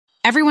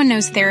Everyone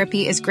knows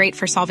therapy is great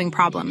for solving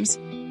problems,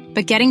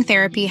 but getting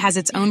therapy has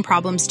its own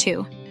problems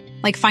too,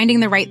 like finding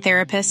the right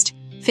therapist,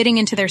 fitting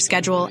into their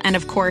schedule, and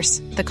of course,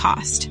 the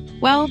cost.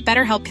 Well,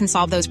 BetterHelp can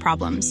solve those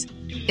problems.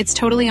 It's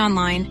totally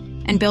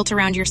online and built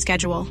around your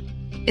schedule.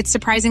 It's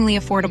surprisingly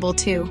affordable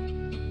too.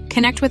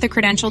 Connect with a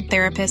credentialed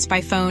therapist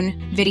by phone,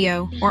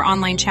 video, or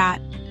online chat,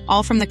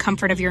 all from the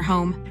comfort of your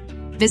home.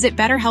 Visit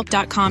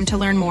BetterHelp.com to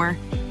learn more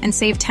and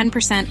save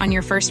 10% on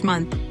your first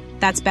month.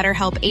 That's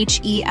BetterHelp,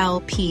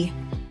 H-E-L-P.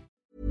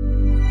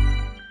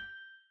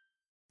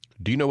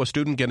 Do you know a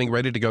student getting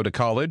ready to go to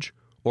college?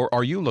 Or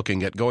are you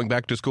looking at going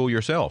back to school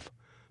yourself?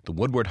 The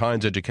Woodward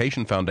Hinds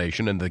Education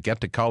Foundation and the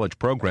Get to College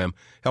program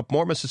help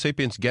more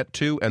Mississippians get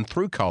to and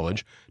through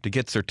college to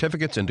get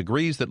certificates and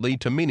degrees that lead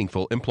to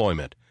meaningful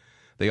employment.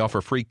 They offer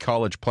free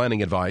college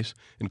planning advice,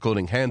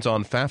 including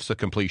hands-on FAFSA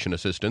completion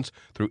assistance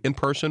through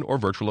in-person or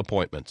virtual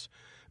appointments.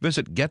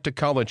 Visit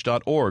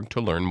gettocollege.org to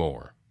learn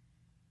more.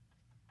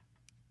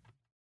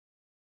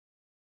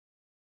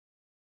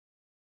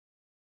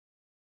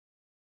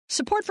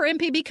 Support for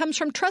MPB comes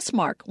from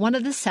Trustmark, one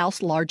of the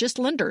South's largest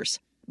lenders.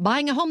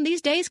 Buying a home these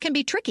days can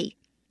be tricky.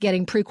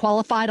 Getting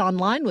pre-qualified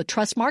online with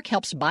Trustmark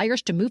helps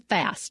buyers to move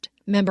fast.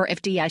 Member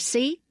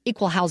FDIC,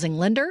 equal housing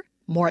lender.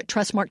 More at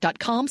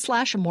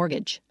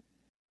trustmark.com/mortgage.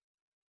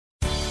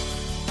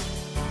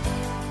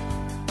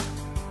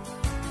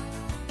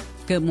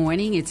 Good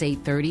morning. It's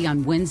 8:30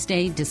 on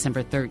Wednesday,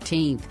 December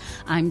 13th.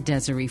 I'm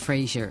Desiree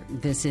Frazier.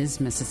 This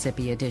is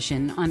Mississippi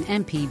Edition on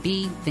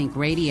MPB Think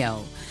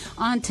Radio.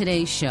 On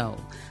today's show,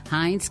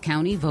 Hinds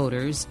County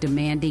voters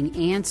demanding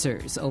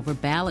answers over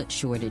ballot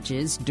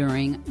shortages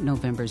during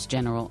November's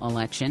general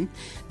election.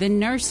 The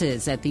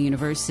nurses at the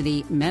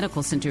University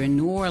Medical Center in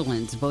New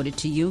Orleans voted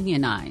to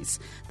unionize.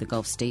 The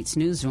Gulf States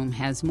newsroom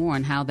has more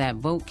on how that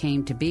vote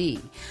came to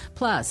be.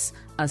 Plus,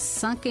 a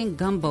sunken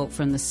gunboat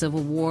from the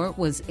Civil War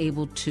was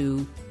able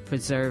to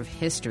preserve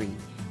history.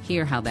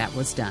 Hear how that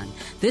was done.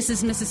 This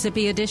is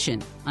Mississippi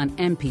Edition on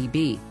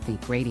MPB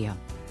Think Radio.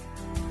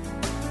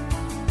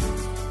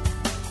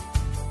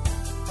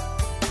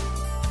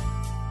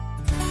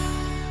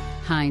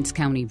 Hinds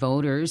County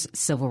voters,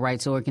 civil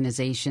rights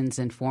organizations,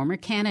 and former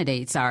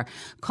candidates are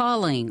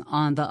calling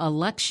on the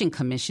Election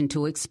Commission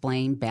to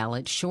explain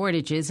ballot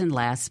shortages in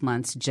last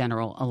month's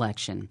general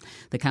election.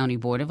 The County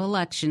Board of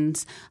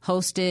Elections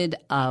hosted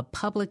a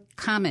public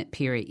comment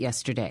period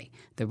yesterday.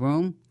 The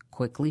room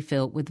quickly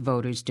filled with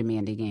voters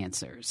demanding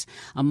answers.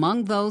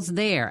 Among those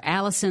there,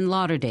 Allison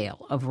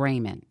Lauderdale of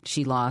Raymond.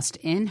 She lost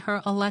in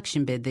her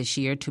election bid this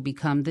year to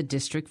become the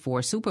District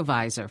 4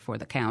 supervisor for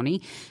the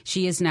county.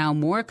 She is now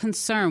more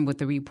concerned with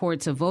the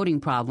reports of voting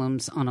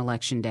problems on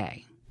Election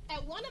Day.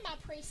 At one of my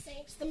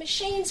precincts, the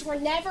machines were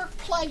never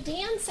plugged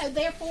in, so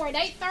therefore at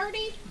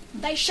 8:30,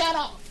 they shut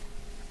off.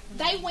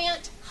 They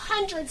went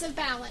hundreds of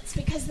ballots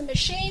because the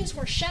machines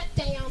were shut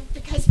down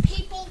because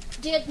people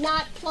did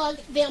not plug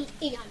them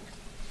in.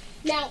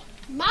 Now,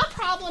 my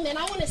problem, and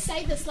I want to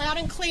say this loud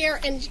and clear,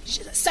 and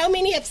so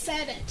many have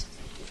said it,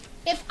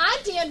 if I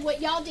did what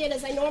y'all did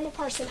as a normal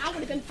person, I would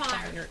have been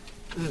fired.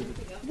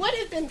 Would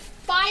have been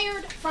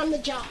fired from the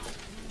job.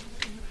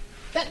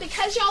 But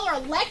because y'all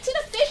are elected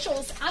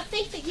officials, I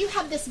think that you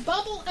have this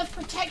bubble of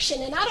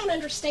protection, and I don't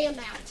understand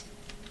that.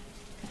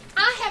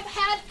 I have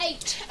had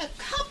a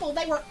couple,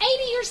 they were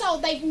 80 years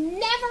old, they've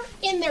never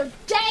in their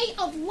day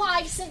of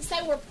life since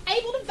they were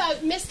able to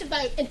vote, missed a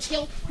vote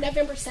until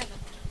November 7th.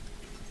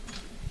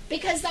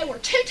 Because they were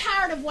too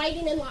tired of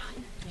waiting in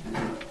line.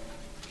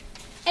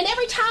 And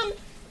every time,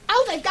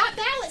 they've got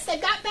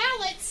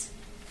ballots.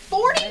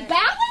 40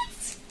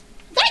 ballots?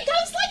 That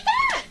goes like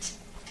that.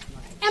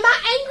 Am I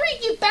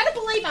angry? You better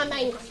believe I'm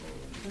angry.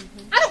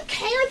 I don't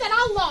care that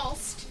I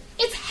lost.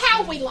 It's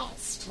how we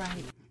lost.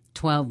 Right.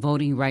 12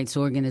 voting rights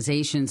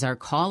organizations are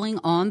calling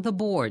on the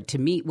board to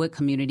meet with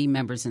community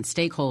members and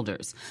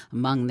stakeholders.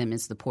 Among them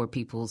is the Poor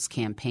People's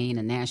Campaign,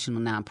 a national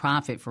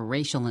nonprofit for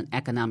racial and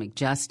economic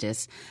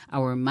justice.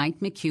 Our Mike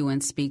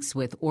McEwen speaks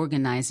with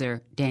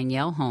organizer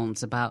Danielle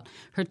Holmes about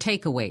her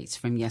takeaways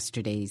from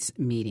yesterday's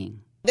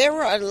meeting. There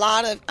were a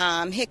lot of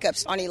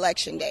hiccups on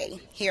Election Day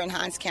here in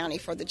Hinds County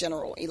for the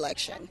general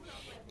election.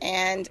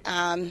 And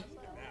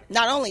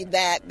not only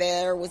that,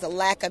 there was a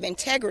lack of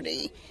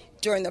integrity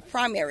during the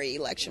primary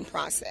election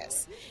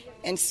process.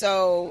 And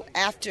so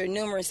after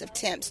numerous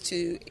attempts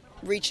to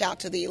reach out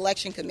to the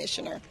election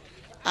commissioner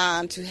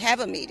to have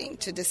a meeting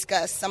to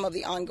discuss some of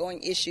the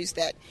ongoing issues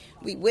that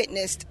we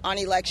witnessed on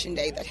Election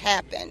Day that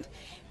happened,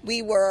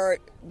 we were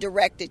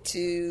directed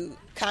to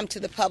come to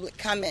the public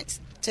comments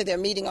to their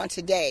meeting on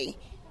today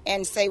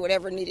and say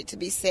whatever needed to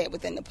be said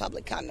within the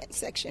public comment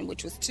section,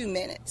 which was 2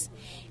 minutes.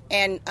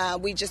 And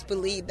we just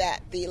believed that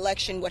the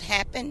election would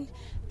happen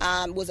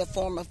was a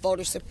form of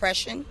voter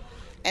suppression.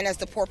 And as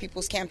the Poor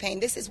People's Campaign,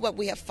 this is what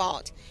we have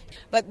fought.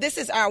 But this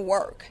is our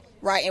work,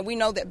 right? And we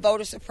know that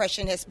voter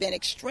suppression has been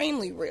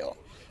extremely real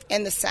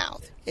in the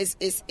South. It's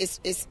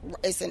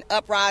an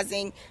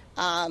uprising.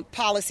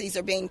 Policies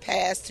are being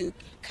passed to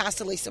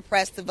constantly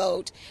suppress the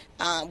vote.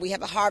 We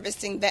have a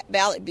harvesting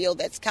ballot bill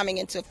that's coming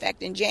into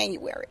effect in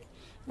January.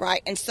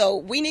 right? And so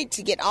we need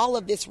to get all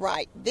of this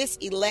right, this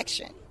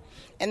election.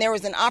 And there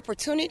was an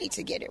opportunity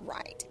to get it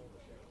right.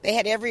 They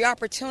had every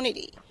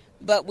opportunity.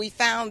 But we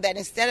found that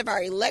instead of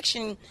our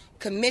election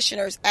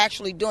commissioners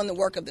actually doing the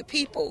work of the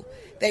people,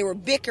 they were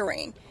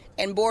bickering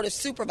in Board of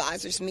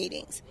Supervisors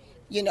meetings,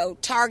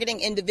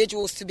 targeting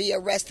individuals to be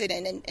arrested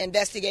in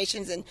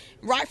investigations, and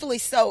rightfully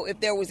so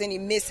if there was any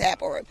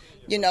mishap or,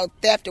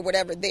 theft or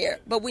whatever there.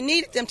 But we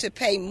needed them to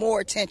pay more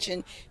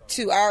attention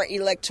to our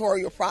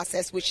electoral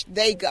process, which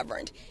they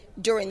governed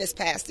during this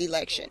past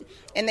election.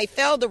 And they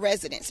failed the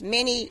residents.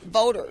 Many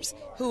voters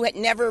who had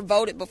never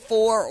voted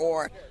before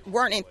or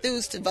weren't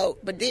enthused to vote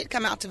but did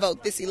come out to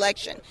vote this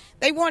election,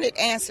 they wanted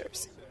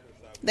answers.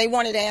 They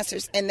wanted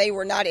answers, and they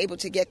were not able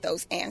to get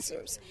those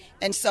answers.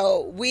 And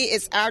so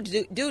it's our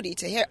duty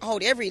to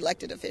hold every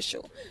elected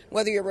official,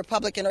 whether you're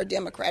Republican or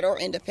Democrat or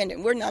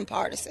independent, we're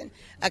nonpartisan,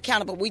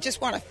 accountable. We just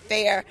want a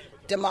fair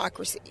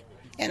democracy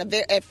and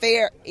a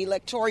fair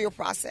electoral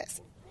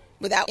process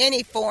without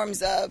any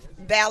forms of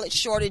ballot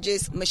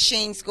shortages,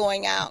 machines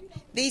going out.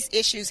 These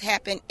issues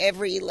happen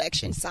every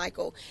election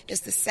cycle.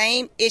 It's the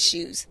same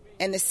issues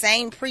and the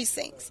same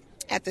precincts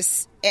and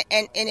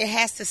it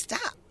has to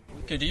stop.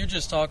 Could you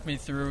just talk me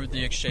through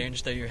the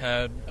exchange that you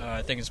had,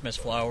 I think it's Ms.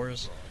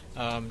 Flowers,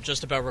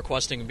 just about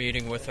requesting a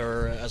meeting with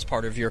her as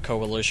part of your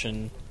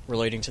coalition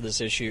relating to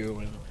this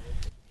issue?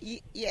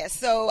 Yeah,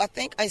 so I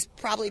think it's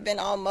probably been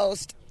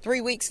almost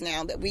 3 weeks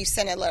now that we've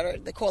sent a letter,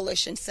 the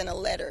coalition sent a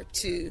letter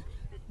to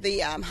the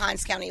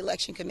Hinds County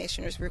Election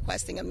Commissioners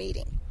requesting a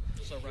meeting.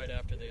 So right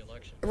after the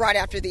election? Right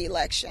after the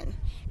election.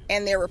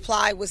 And their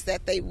reply was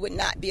that they would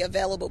not be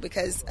available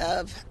because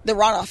of the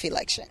runoff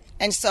election.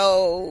 And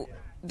so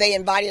they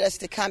invited us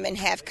to come and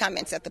have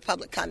comments at the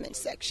public comment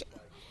section.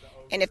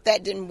 And if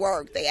that didn't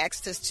work, they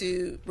asked us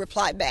to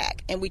reply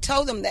back. And we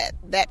told them that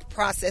that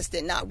process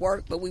did not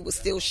work, but we would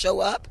still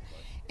show up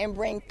and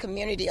bring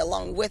community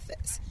along with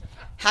us.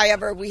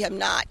 However, we have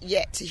not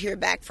yet to hear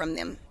back from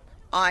them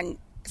on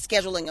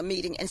scheduling a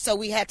meeting. And so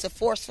we had to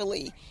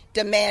forcefully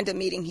demand a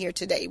meeting here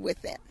today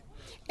with them.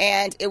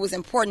 And it was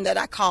important that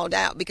I called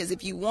out, because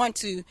if you want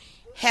to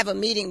have a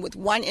meeting with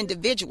one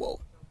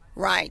individual,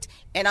 right,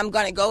 and I'm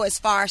going to go as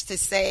far as to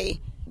say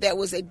there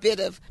was a bit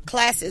of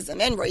classism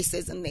and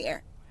racism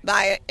there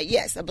by,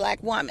 a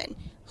black woman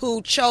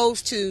who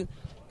chose to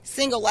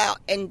single out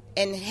and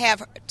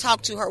have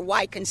talk to her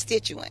white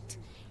constituent,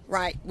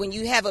 right? When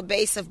you have a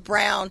base of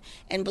brown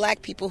and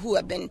black people who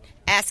have been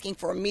asking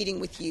for a meeting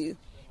with you,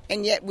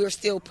 and yet we're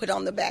still put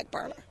on the back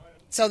burner.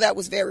 So that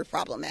was very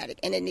problematic,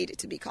 and it needed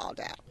to be called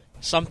out.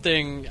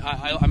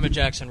 I'm a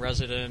Jackson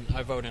resident.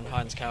 I vote in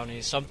Hinds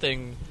County.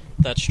 Something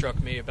that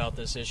struck me about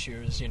this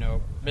issue is,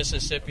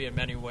 Mississippi in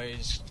many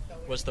ways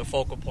was the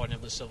focal point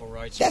of the civil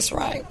rights movement. That's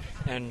right.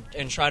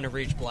 And trying to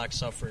reach black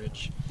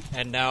suffrage.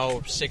 And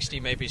now 60,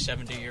 maybe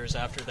 70 years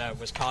after that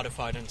was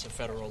codified into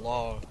federal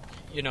law.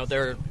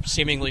 There are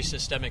seemingly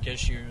systemic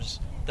issues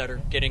that are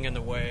getting in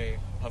the way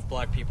of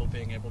black people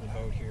being able to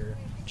vote here.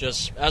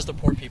 Just as the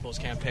Poor People's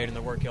Campaign and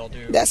the work y'all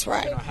do. That's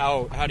right.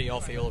 How do y'all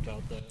feel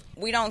about that?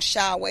 We don't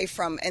shy away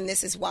from, and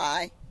this is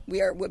why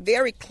we're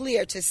very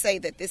clear to say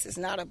that this is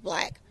not a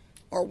black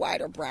or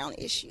white or brown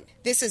issue.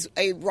 This is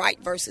a right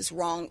versus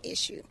wrong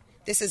issue.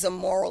 This is a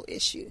moral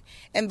issue.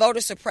 And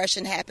voter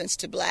suppression happens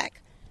to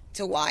black,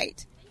 to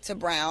white, to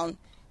brown,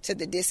 to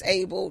the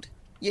disabled,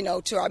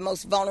 to our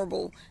most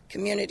vulnerable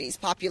communities,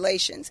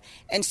 populations.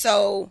 And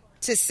so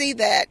to see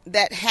that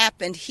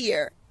happened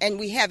here, and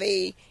we have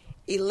a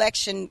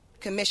election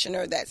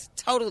commissioner that's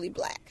totally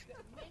black,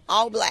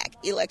 all black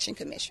election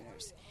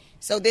commissioners.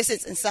 So this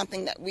isn't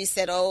something that we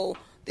said,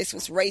 this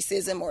was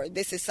racism, or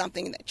this is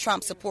something that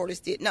Trump supporters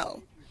did.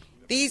 No,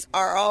 these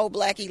are all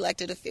black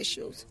elected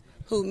officials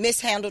who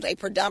mishandled a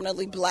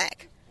predominantly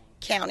black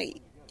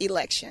county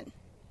election.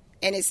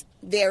 And it's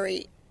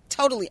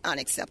totally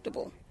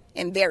unacceptable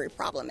and very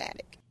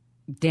problematic.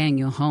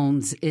 Daniel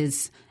Holmes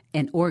is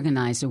an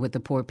organizer with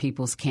the Poor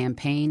People's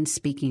Campaign,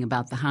 speaking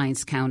about the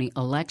Hinds County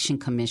Election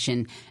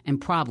Commission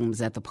and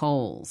problems at the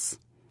polls.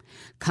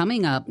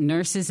 Coming up,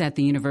 nurses at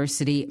the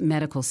University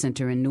Medical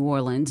Center in New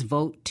Orleans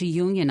vote to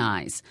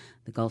unionize.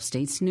 The Gulf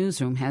States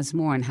Newsroom has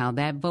more on how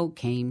that vote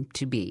came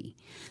to be.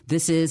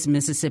 This is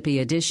Mississippi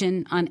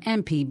Edition on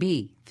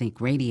MPB Think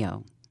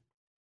Radio.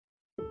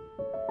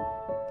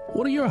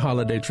 What are your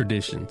holiday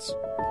traditions?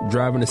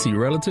 Driving to see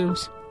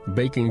relatives?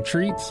 Baking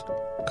treats?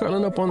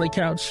 Curling up on the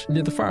couch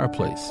near the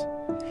fireplace?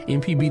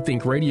 MPB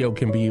Think Radio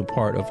can be a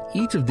part of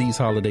each of these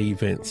holiday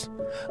events.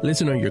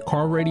 Listen on your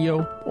car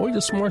radio or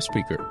your smart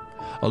speaker,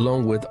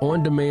 along with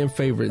on-demand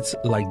favorites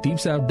like Deep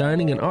South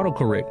Dining and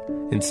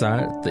AutoCorrect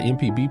inside the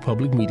MPB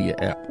Public Media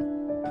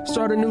app.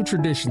 Start a new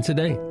tradition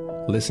today,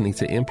 listening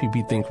to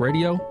MPB Think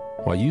Radio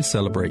while you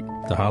celebrate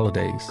the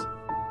holidays.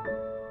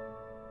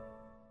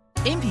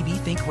 MPB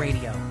Think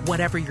Radio.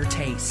 Whatever your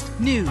taste,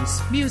 news,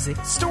 music,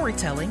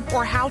 storytelling,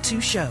 or how-to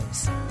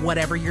shows.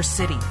 Whatever your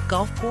city,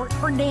 Gulfport,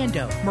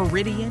 Hernando,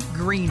 Meridian,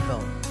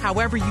 Greenville.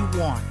 However you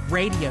want.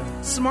 Radio,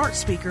 smart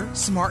speaker,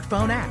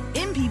 smartphone app.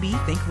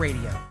 MPB Think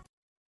Radio.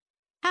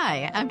 Hi,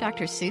 Hi, I'm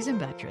Dr. Susan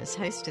Buttress,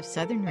 host of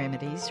Southern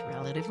Remedies,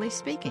 Relatively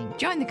Speaking.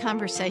 Join the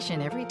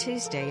conversation every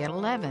Tuesday at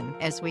 11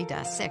 as we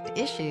dissect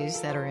issues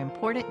that are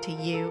important to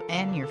you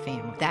and your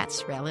family.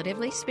 That's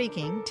Relatively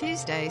Speaking,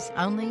 Tuesdays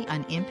only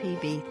on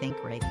MPB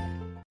Think Radio.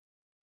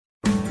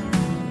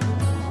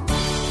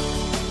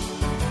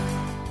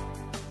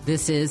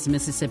 This is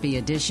Mississippi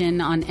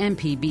Edition on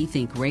MPB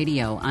Think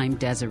Radio. I'm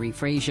Desiree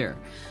Frazier.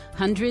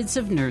 Hundreds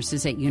of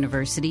nurses at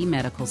University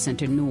Medical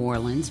Center New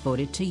Orleans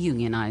voted to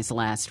unionize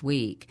last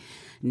week.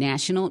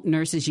 National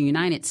Nurses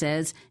United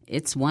says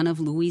it's one of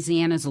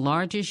Louisiana's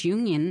largest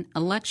union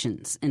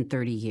elections in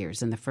 30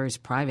 years and the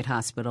first private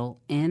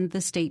hospital in the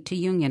state to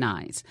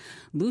unionize.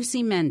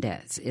 Lucy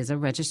Mendez is a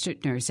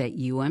registered nurse at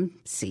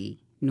UMC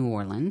New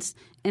Orleans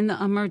in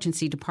the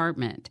emergency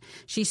department.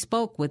 She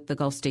spoke with the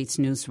Gulf States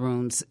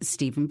Newsroom's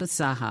Stephen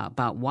Basaha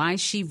about why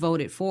she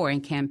voted for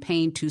and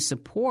campaigned to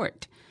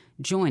support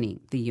joining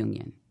the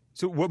union.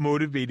 So what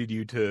motivated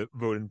you to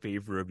vote in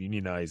favor of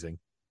unionizing?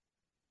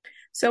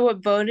 So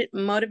what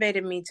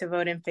motivated me to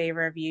vote in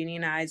favor of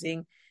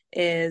unionizing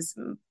is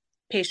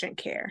patient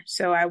care.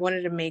 So I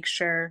wanted to make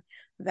sure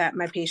that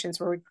my patients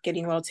were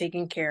getting well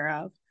taken care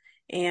of.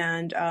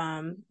 And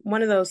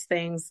one of those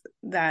things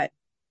that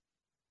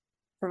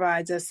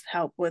provides us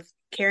help with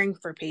caring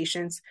for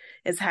patients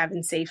is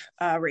having safe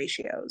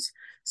ratios.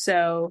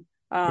 So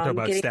we're talking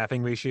about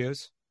staffing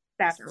ratios?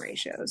 Staffing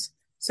ratios,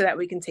 so that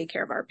we can take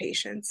care of our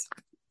patients.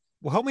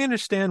 Well, help me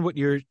understand what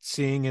you're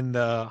seeing in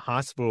the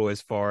hospital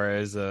as far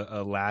as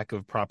a lack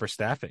of proper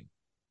staffing.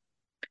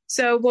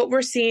 So what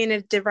we're seeing,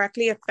 it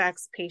directly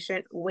affects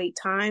patient wait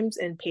times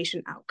and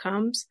patient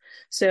outcomes.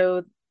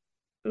 So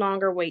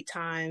longer wait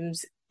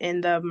times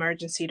in the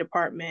emergency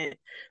department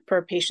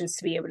for patients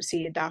to be able to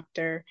see a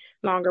doctor,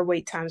 longer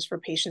wait times for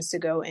patients to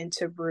go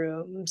into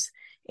rooms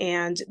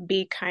and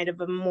be kind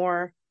of a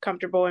more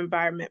comfortable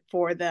environment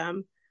for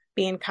them.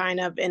 Being kind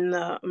of in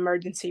the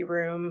emergency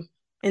room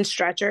in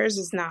stretchers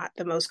is not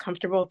the most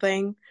comfortable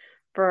thing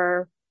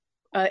for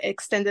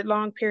extended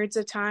long periods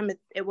of time.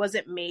 It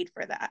wasn't made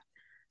for that.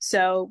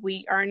 So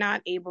we are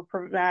not able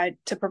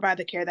to provide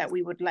the care that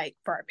we would like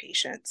for our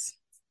patients.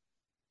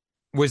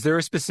 Was there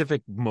a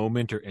specific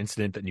moment or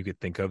incident that you could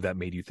think of that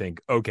made you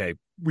think, okay,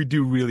 we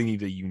do really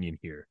need a union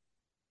here?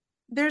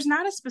 There's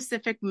not a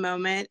specific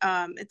moment.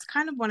 It's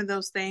kind of one of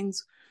those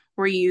things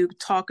where you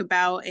talk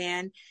about,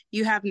 and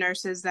you have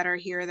nurses that are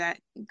here that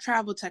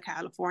travel to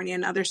California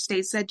and other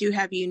states that do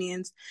have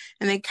unions,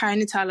 and they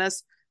kind of tell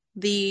us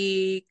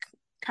the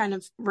kind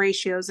of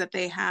ratios that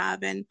they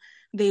have, and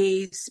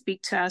they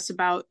speak to us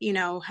about,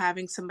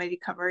 having somebody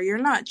cover your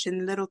lunch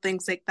and little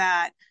things like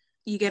that.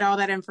 You get all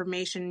that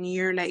information and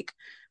you're like,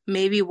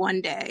 maybe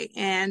one day,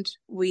 and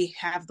we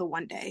have the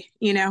one day,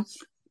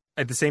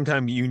 At the same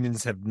time,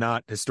 unions have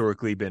not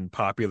historically been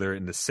popular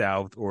in the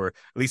South, or at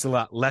least a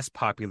lot less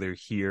popular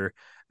here.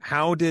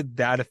 How did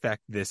that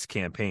affect this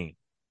campaign?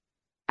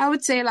 I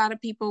would say a lot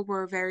of people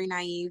were very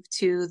naive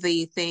to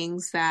the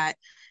things that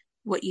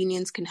what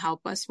unions can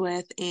help us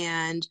with,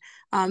 and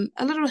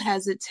a little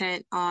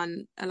hesitant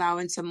on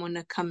allowing someone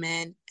to come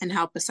in and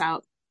help us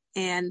out.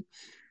 And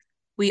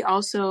we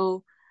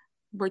also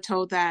were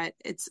told that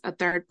it's a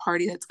third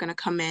party that's going to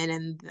come in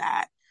and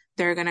that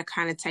they're going to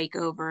kind of take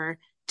over.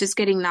 Just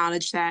getting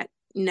knowledge that,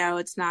 no,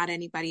 it's not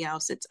anybody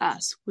else. It's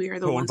us. We are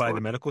the ones. Owned by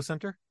the medical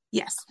center?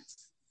 Yes.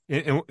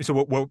 And so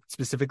what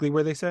specifically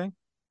were they saying?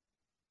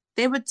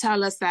 They would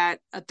tell us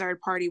that a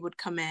third party would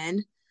come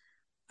in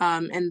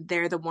and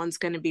they're the ones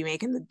going to be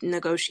making the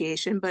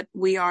negotiation, but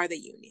we are the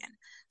union.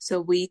 So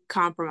we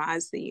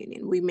compromise the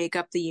union. We make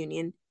up the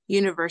union.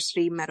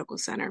 University Medical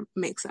Center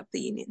makes up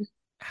the union.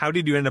 How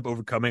did you end up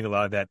overcoming a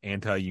lot of that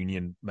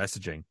anti-union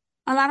messaging?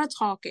 A lot of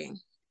talking.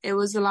 It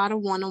was a lot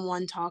of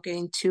one-on-one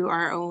talking to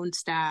our own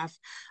staff,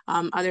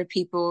 other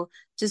people,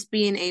 just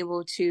being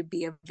able to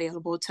be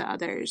available to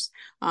others.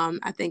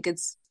 I think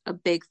it's a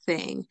big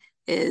thing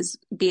is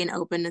being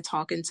open to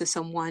talking to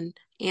someone,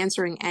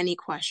 answering any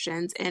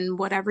questions, and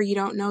whatever you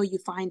don't know, you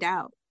find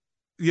out.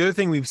 The other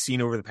thing we've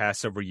seen over the past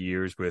several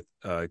years with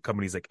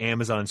companies like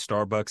Amazon,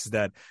 Starbucks, is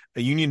that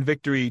a union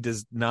victory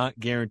does not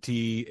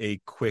guarantee a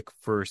quick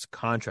first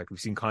contract. We've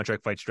seen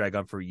contract fights drag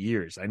on for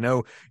years. I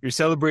know you're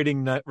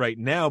celebrating that right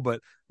now,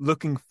 but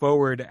looking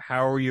forward,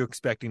 how are you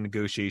expecting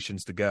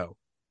negotiations to go?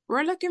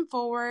 We're looking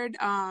forward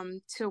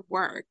to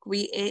work.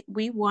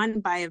 We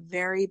won by a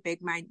very big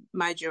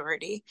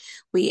majority.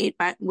 We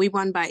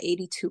won by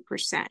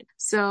 82%.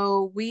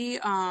 So we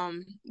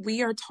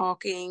are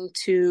talking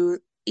to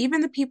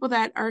even the people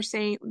that are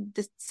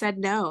said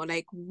no,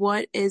 like,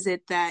 what is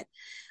it that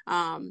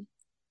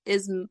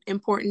is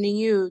important to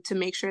you to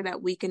make sure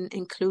that we can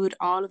include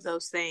all of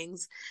those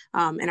things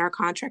in our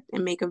contract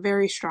and make a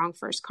very strong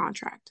first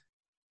contract.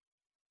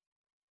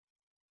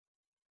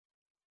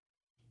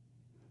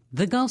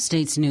 The Gulf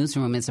States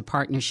Newsroom is a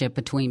partnership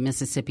between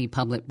Mississippi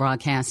Public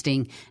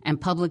Broadcasting and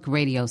public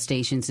radio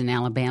stations in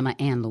Alabama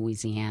and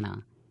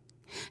Louisiana.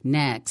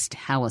 Next,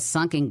 how a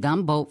sunken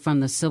gunboat from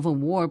the Civil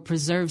War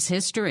preserves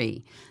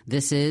history.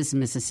 This is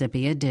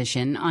Mississippi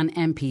Edition on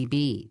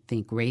MPB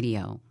Think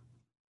Radio.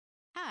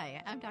 Hi,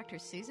 Hi, I'm Dr.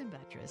 Susan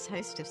Buttress,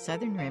 host of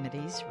Southern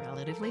Remedies,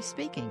 Relatively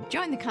Speaking.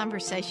 Join the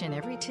conversation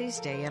every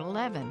Tuesday at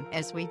 11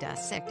 as we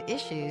dissect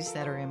issues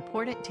that are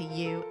important to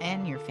you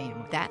and your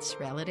family. That's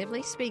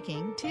Relatively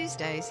Speaking,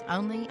 Tuesdays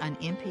only on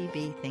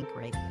MPB Think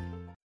Radio.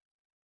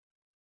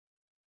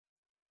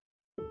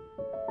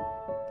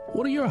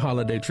 What are your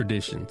holiday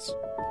traditions?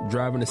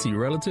 Driving to see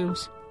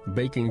relatives?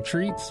 Baking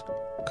treats?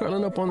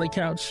 Curling up on the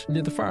couch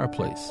near the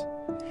fireplace?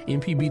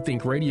 MPB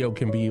Think Radio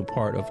can be a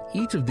part of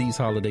each of these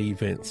holiday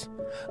events.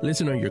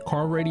 Listen on your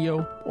car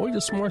radio or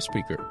your smart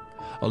speaker,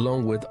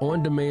 along with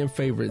on-demand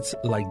favorites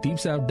like Deep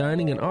South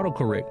Dining and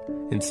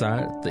AutoCorrect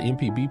inside the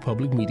MPB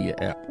Public Media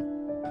app.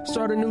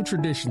 Start a new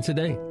tradition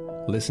today,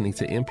 listening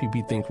to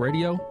MPB Think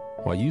Radio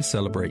while you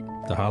celebrate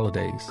the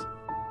holidays.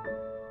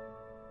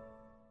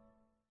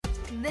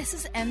 This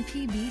is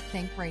MPB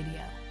Think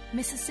Radio,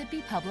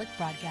 Mississippi Public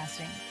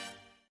Broadcasting.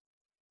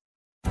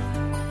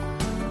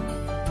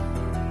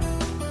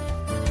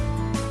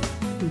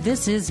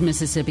 This is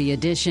Mississippi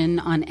Edition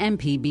on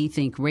MPB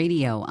Think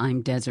Radio.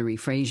 I'm Desiree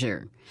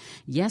Frazier.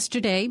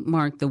 Yesterday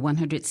marked the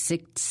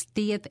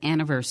 160th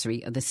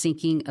anniversary of the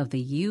sinking of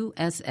the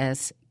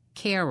USS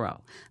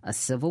Cairo, a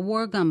Civil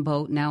War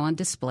gunboat now on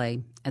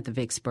display at the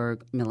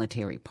Vicksburg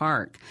Military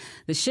Park.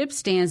 The ship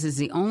stands as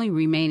the only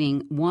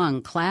remaining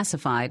one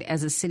classified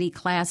as a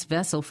city-class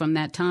vessel from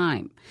that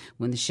time.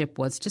 When the ship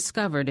was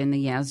discovered in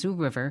the Yazoo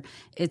River,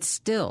 it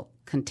still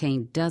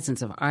contained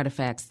dozens of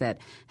artifacts that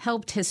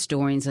helped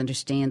historians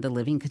understand the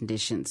living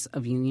conditions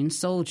of Union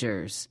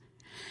soldiers.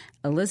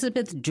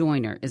 Elizabeth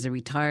Joyner is a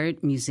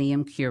retired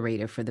museum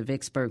curator for the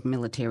Vicksburg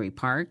Military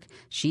Park.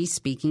 She's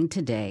speaking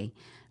today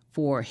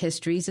for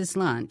History's is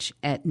Lunch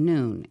at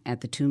noon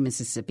at the two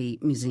Mississippi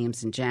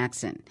Museums in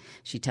Jackson.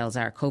 She tells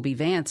our Kobe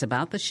Vance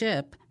about the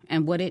ship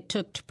and what it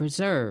took to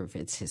preserve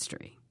its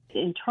history.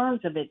 In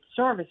terms of its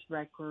service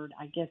record,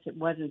 I guess it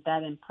wasn't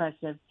that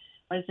impressive,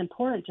 but it's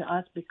important to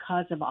us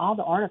because of all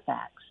the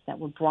artifacts that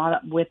were brought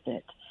up with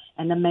it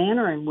and the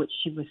manner in which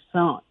she was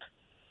sunk,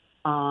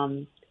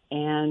 and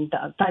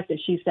the fact that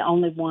she's the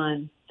only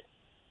one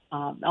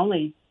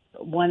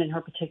in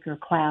her particular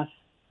class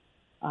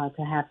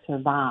to have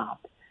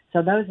survived.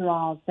 So those are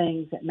all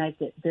things that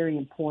make it very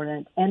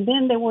important. And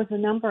then there was a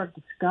number of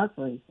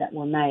discoveries that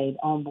were made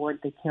on board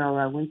the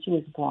Cairo when she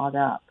was brought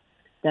up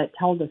that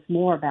told us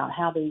more about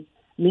how these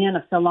men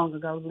of so long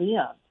ago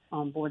lived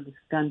on board this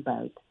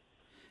gunboat.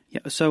 Yeah.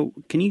 So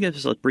can you give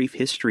us a brief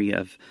history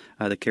of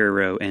the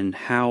Cairo and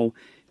how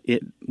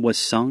it was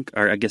sunk,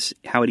 or I guess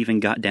how it even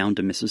got down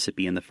to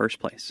Mississippi in the first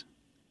place?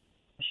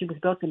 She was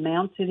built in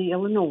Mound City,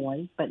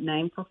 Illinois, but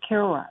named for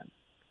Cairo.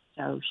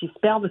 So she's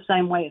spelled the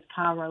same way as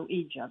Cairo,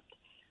 Egypt,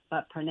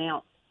 but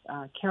pronounced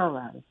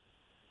Cairo.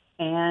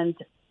 And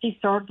she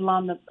served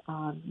along the,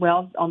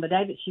 on the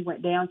day that she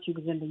went down, she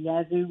was in the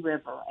Yazoo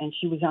River, and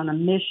she was on a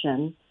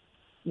mission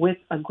with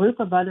a group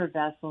of other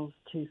vessels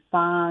to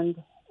find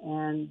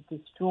and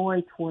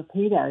destroy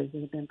torpedoes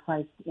that had been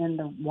placed in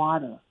the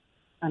water.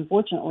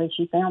 Unfortunately,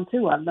 she found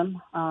two of them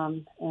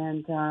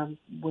and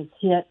was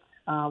hit.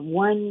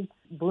 One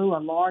blew a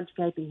large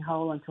gaping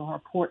hole into her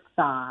port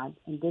side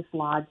and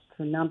dislodged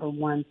her number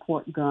one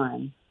port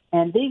gun.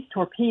 And these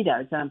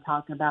torpedoes that I'm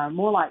talking about are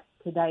more like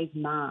today's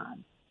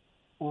mines.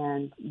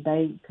 And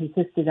they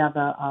consisted of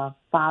a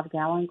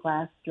 5-gallon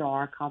glass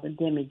jar called a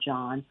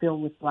demijohn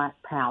filled with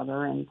black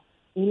powder. And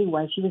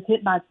anyway, she was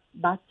hit by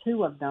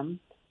two of them.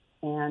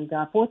 And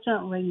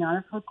fortunately, none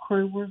of her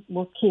crew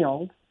were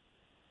killed.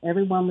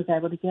 Everyone was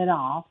able to get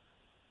off.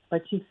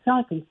 But she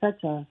sunk in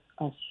such a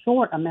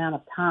short amount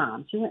of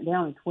time. She went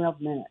down in 12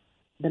 minutes.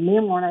 The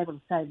men weren't able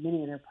to save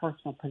many of their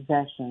personal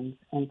possessions.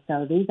 And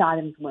so these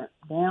items went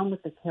down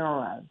with the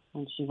Cairo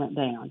when she went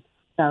down.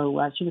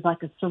 So she was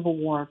like a Civil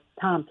War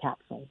time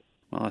capsule.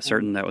 Well, I'm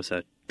certain that was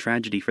a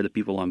tragedy for the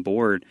people on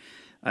board.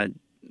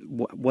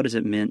 What has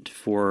it meant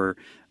for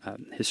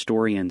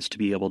historians to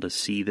be able to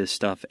see this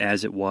stuff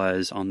as it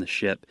was on the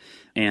ship?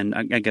 And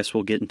I guess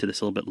we'll get into this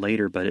a little bit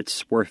later, but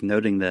it's worth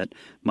noting that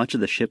much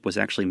of the ship was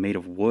actually made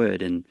of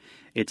wood, and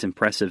it's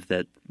impressive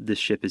that this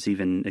ship is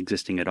even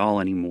existing at all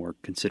anymore,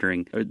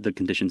 considering the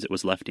conditions it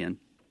was left in.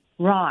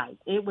 Right.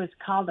 It was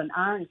called an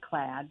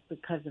ironclad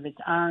because of its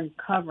iron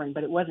covering,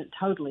 but it wasn't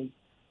totally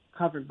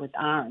covered with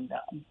iron.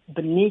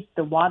 Beneath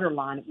the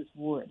waterline, it was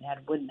wood. It had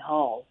a wooden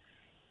hull.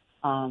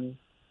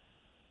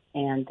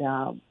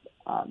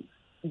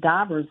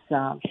 Divers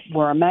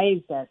were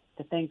amazed at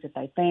the things that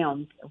they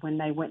found when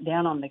they went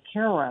down on the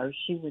Cairo.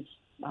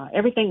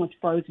 Everything was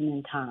frozen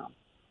in time,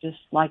 just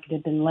like it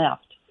had been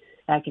left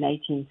back in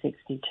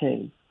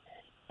 1862.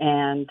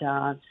 And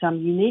some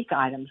unique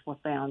items were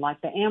found,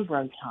 like the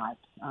ambrotype,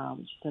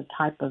 which is a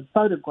type of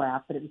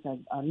photograph, but it was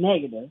a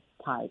negative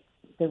type.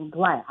 They were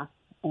glass,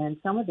 and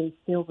some of these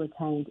still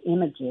retained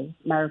images.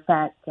 Matter of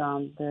fact,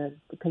 the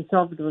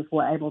conservators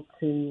were able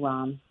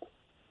to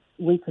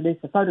reproduce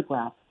a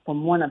photograph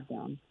from one of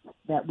them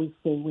that we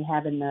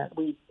had in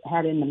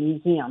the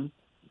museum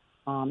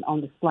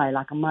on display,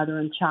 like a mother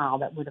and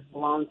child that would have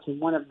belonged to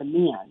one of the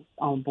men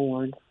on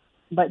board.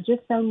 But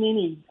just so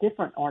many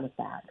different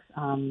artifacts.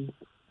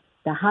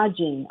 the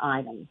hygiene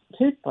items,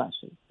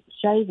 toothbrushes,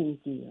 shaving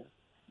gear,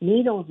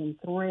 needles and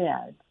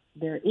thread,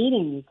 their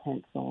eating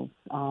utensils,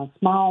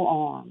 small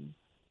arms.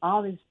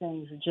 All these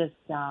things are just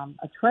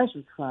a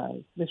treasure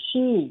trove. The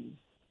shoes,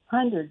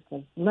 hundreds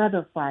of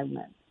leather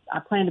fragments. I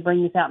plan to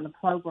bring this out in the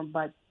program,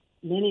 but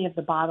many of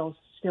the bottles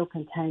still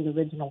contain the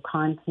original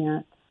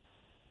content.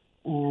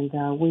 And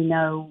we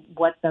know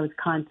what those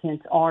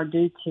contents are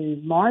due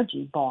to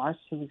Margie Barst,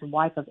 who was the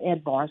wife of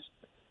Ed Barst,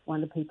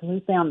 one of the people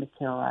who found the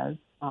Cairo.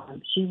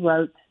 She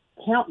wrote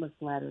countless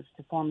letters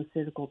to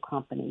pharmaceutical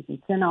companies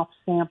and sent off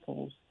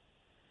samples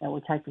that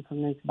were taken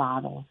from these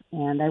bottles.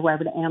 And they were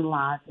able to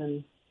analyze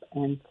and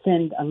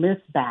send a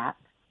list back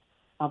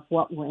of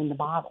what were in the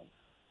bottles.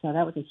 So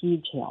that was a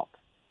huge help.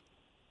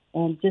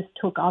 And just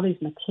took all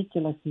these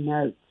meticulous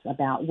notes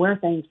about where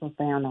things were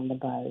found on the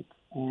boat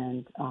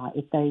and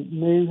if they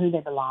knew who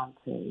they belonged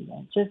to.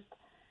 And just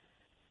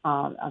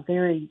a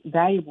very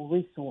valuable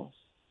resource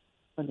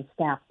for the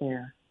staff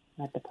there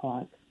at the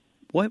park.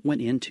 What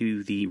went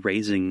into the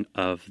raising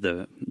of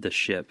the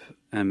ship?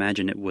 I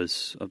imagine it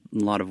was a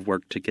lot of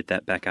work to get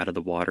that back out of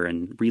the water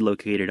and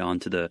relocated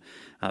onto the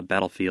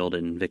battlefield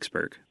in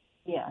Vicksburg.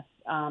 Yes.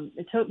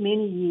 It took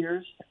many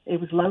years.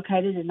 It was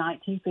located in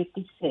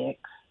 1956,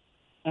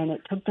 and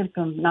it took them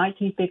from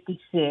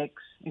 1956,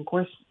 and of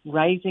course,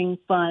 raising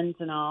funds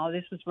and all.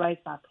 This was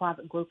raised by a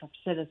private group of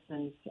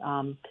citizens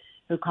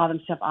who called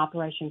themselves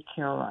Operation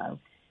Cairo.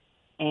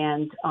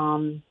 And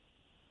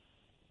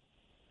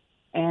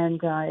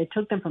it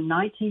took them from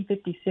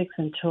 1956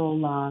 until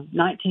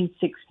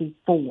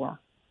 1964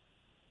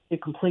 to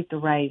complete the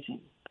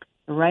raising.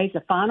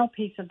 The final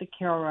piece of the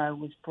Cairo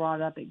was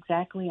brought up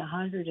exactly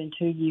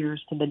 102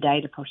 years to the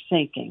date of her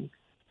sinking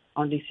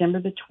on December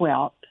the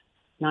 12th,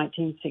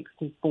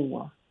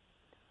 1964.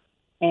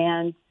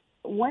 And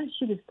once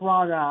she was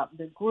brought up,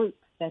 the group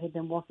that had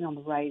been working on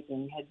the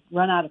raising had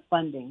run out of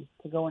funding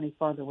to go any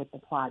further with the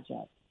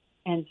project.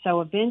 And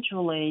so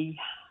eventually,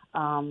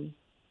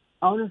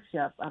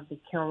 ownership of the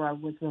Cairo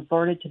was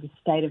reverted to the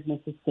state of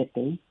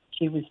Mississippi.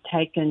 She was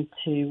taken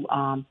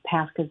to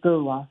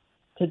Pascagoula,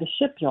 to the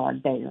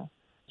shipyard there.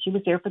 She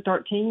was there for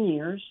 13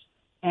 years,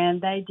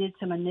 and they did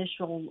some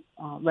initial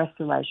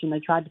restoration.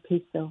 They tried to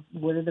piece the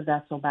wood of the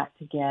vessel back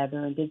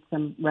together and did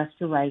some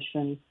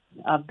restoration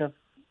of the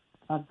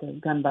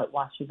gunboat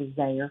while she was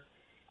there.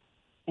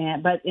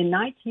 But in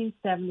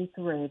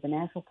 1973, the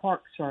National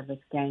Park Service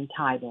gained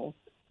title,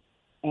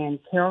 and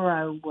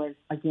Cairo was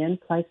again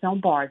placed on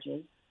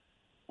barges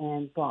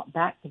and brought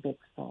back to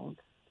Vicksburg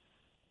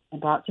and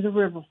brought to the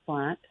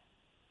riverfront.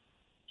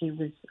 She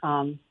was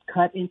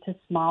cut into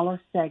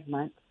smaller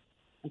segments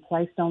and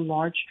placed on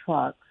large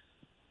trucks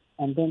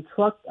and then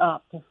trucked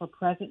up to her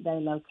present-day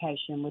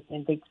location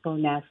within Vicksburg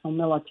National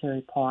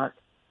Military Park,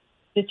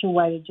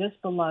 situated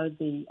just below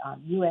the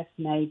U.S.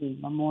 Navy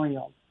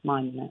Memorial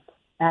Monument.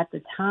 At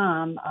the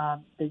time,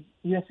 the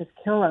USS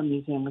Cairo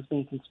Museum was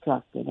being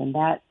constructed, and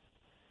that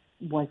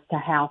was to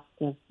house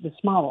the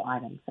smaller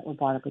items that were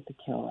brought up with the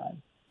Cairo.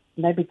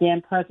 And they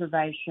began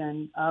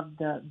preservation of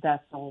the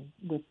vessel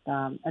with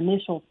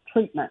initial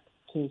treatment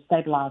to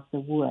stabilize the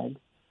wood.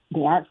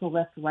 The actual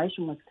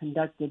restoration was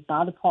conducted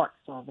by the Park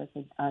Service,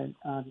 a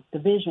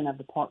division of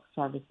the Park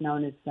Service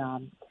known as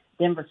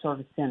Denver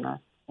Service Center.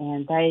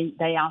 And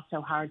they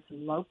also hired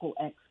some local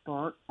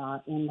experts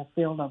in the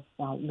field of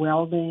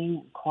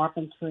welding, and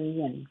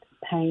carpentry, and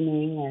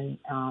painting,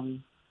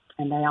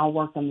 and they all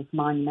worked on this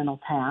monumental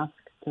task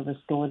to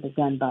restore the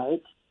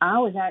gunboat. I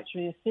was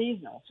actually a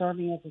seasonal,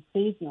 serving as a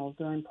seasonal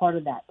during part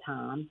of that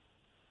time,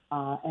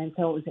 and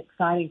so it was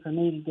exciting for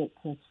me to get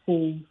to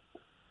see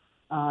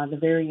the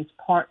various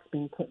parts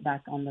being put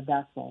back on the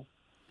vessel.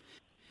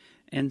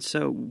 And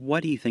so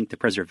what do you think the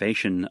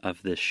preservation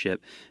of this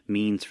ship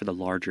means for the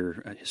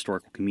larger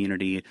historical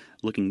community,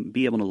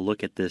 be able to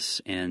look at this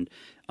and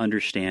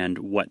understand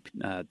what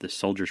the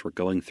soldiers were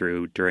going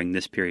through during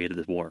this period of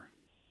the war?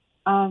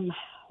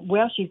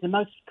 Well, she's the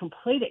most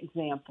complete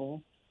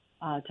example,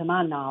 to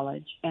my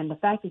knowledge, and the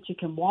fact that you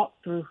can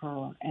walk through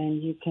her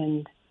and you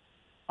can,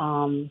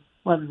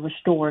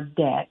 restore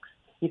decks,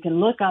 you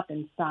can look up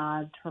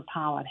inside her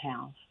pilot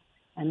house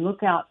and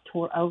look out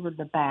over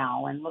the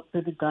bow and look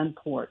through the gun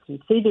ports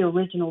and see the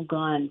original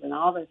guns and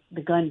all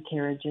the gun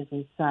carriages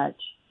and such.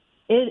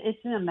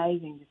 It's an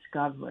amazing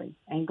discovery.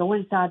 And go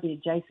inside the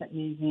adjacent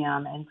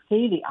museum and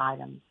see the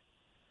items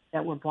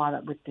that were brought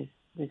up with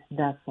this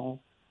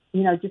vessel.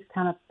 Just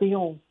kind of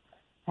feel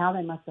how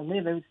they must have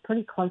lived. It was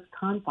pretty close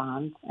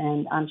confines,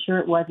 and I'm sure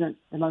it wasn't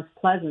the most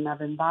pleasant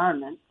of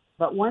environments.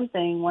 But one of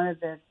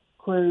the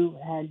crew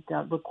had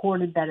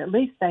recorded that at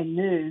least they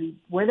knew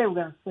where they were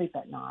going to sleep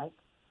at night.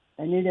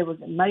 They knew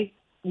they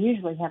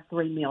usually have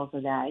 3 meals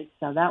a day,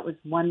 so that was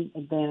one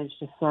advantage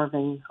to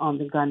serving on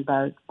the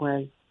gunboat,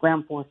 where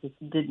ground forces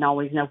didn't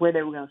always know where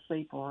they were going to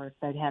sleep or if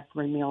they'd have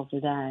 3 meals a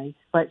day.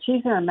 But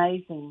she's an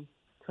amazing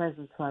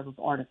treasure trove of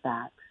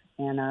artifacts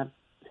and a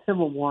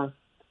Civil War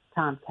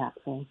time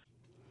capsule.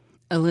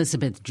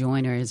 Elizabeth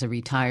Joyner is a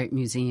retired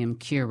museum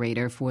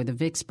curator for the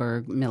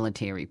Vicksburg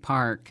Military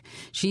Park.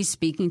 She's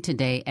speaking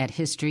today at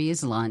History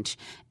is Lunch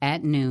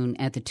at noon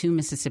at the two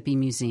Mississippi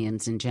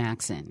museums in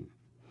Jackson.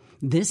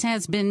 This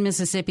has been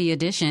Mississippi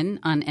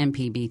Edition on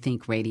MPB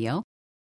Think Radio.